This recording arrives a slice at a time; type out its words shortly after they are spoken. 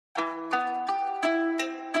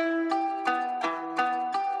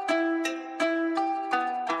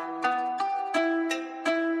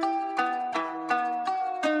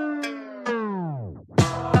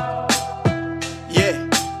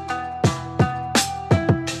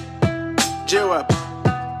J-Rap.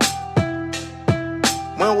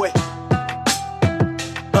 Mwen wè.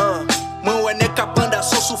 Mwen wè nek ap prendre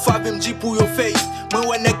son sou 5.M.G pou yo fey. Mwen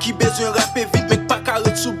wè nek ki bezwen rappe vite mek pa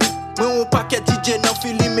karet sou beat. Mwen wè paket DJ nan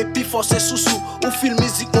film et puis force sous-sous. Ou film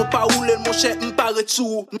musique mon pa oule mon cher m'paraît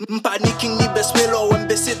sous. M'pa ni king ni best mais là ouais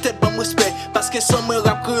baisser tête ban respect. Parce que sans moi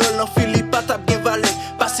rap créole nan Philippe pas tap bien valet.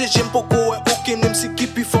 Parce que j'aime beaucoup ouais aucun MC qui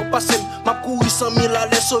puis fort passer. M'a couru 100 000 à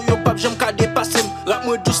l'aise so yo pap j'aime ka dépasser. Rap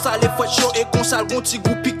moi douce ça les fois chaud et qu'on sal gon ti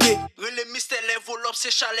gou piqué. Relé mystère level up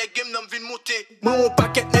c'est chalet game nan vin monter. Moi on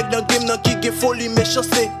paquet nèg dans game nan qui gen folie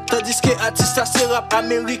méchanceté. Tandis que artiste ça c'est rap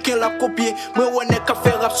américain l'a copier. Moi on nèg ka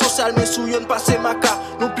faire rap social mais sou yon passe maka.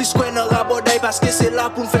 Nous plus quoi nan raboday parce que c'est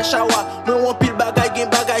là pour me faire chawa. Moi on pile bagay gen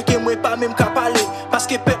bagay que moi pas même ka parler. Parce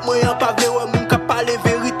que pep moi en pas vrai ouais moi ka parler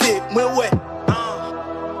vérité. Moi ouais.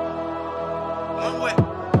 Moi ouais.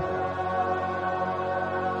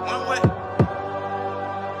 Moi ouais.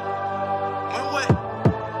 Moi ouais.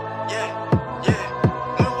 Yeah, yeah.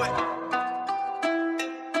 Moi ouais.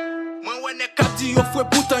 Moi ouais nek ka di yo fwe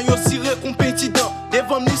pourtant yo sire compétitant.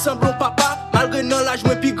 Devant mi semblon papa malgré nan l'âge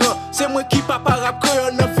moi plus grand. C'est moi qui papa rap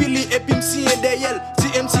créole nan fili et puis m'si derrière. Si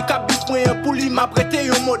MC kabit moi un pouli m'a prêté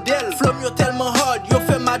un modèle. Flow yo tellement hard, yo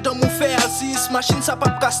fait madame ou fait Alcis. Machine ça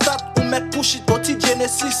pas ka start ou mettre push it au petit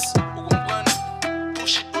Genesis. Vous comprenez?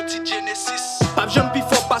 Push it au petit Genesis. Pas j'aime pi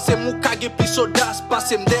fort passer mou kage plus audace.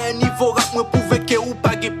 Passer m'den niveau rap moi prouver que ou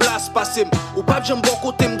pas ge place. Passer ou pas j'aime bon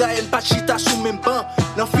côté m'daen pas chita sous même banc.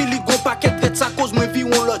 Nan fili gon paquet tête sa cause moi vi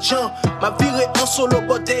on l'autre gens. Ma viré en solo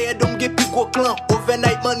botte et donc ge pi gros clan.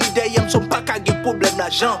 Overnight money derrière m'son pas ka ge problème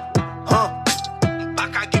d'argent. Pas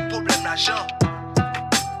ka ge problème d'argent.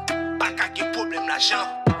 Pas ka ge problème d'argent.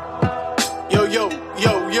 Yo yo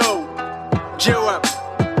yo yo. J-Rap.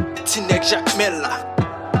 Tinek Jacques Mel là.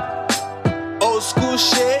 Old school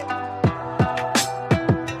shit.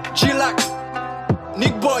 G-Lac.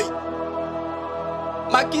 Nick Boy.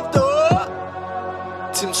 Makito.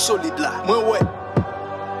 Team solide là. Mwen ouais.